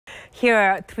Here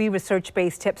are 3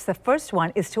 research-based tips. The first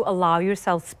one is to allow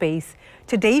yourself space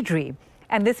to daydream.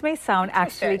 And this may sound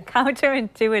actually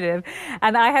counterintuitive.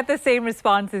 And I had the same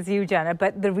response as you, Jenna.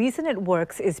 But the reason it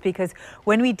works is because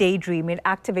when we daydream, it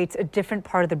activates a different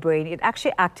part of the brain. It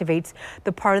actually activates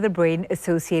the part of the brain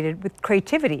associated with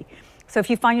creativity. So if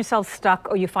you find yourself stuck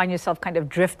or you find yourself kind of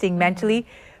drifting mentally,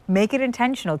 make it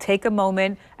intentional. Take a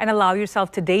moment and allow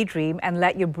yourself to daydream and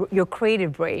let your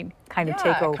creative brain kind of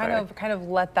take over. Kind of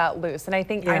let that loose. And I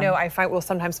think, I know I will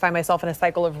sometimes find myself in a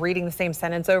cycle of reading the same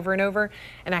sentence over and over,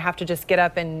 and I have to just get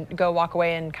up and go walk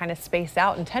away and kind of space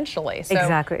out intentionally. So,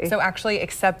 exactly. So actually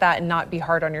accept that and not be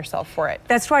hard on yourself for it.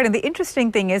 That's right. And the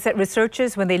interesting thing is that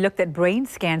researchers, when they looked at brain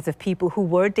scans of people who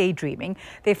were daydreaming,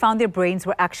 they found their brains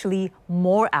were actually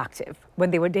more active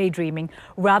when they were daydreaming,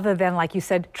 rather than, like you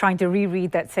said, trying to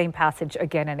reread that same passage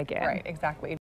again and again. Right, exactly.